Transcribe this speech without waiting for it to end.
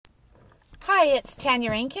Hi, it's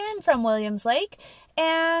Tanya from Williams Lake,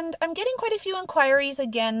 and I'm getting quite a few inquiries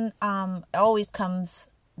again. It always comes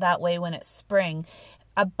that way when it's spring,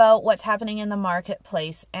 about what's happening in the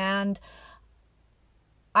marketplace. And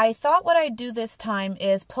I thought what I'd do this time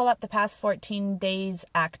is pull up the past 14 days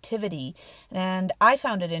activity, and I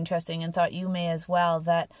found it interesting and thought you may as well,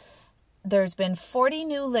 that there's been 40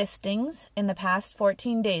 new listings in the past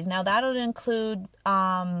 14 days. Now that'll include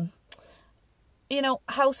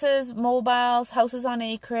houses, mobiles, houses on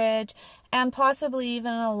acreage, and possibly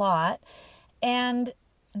even a lot. And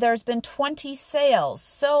there's been 20 sales.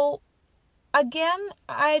 So again,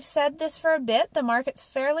 I've said this for a bit, the market's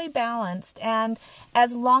fairly balanced, and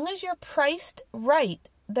as long as you're priced right,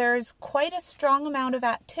 there's quite a strong amount of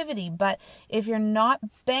activity. But if you're not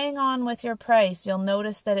bang on with your price, you'll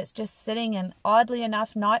notice that it's just sitting and, oddly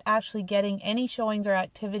enough, not actually getting any showings or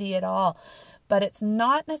activity at all. But it's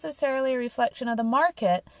not necessarily a reflection of the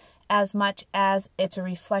market as much as it's a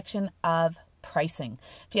reflection of pricing.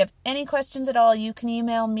 If you have any questions at all, you can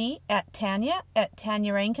email me at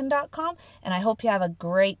Tanya@tanyarankin.com, and I hope you have a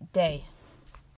great day.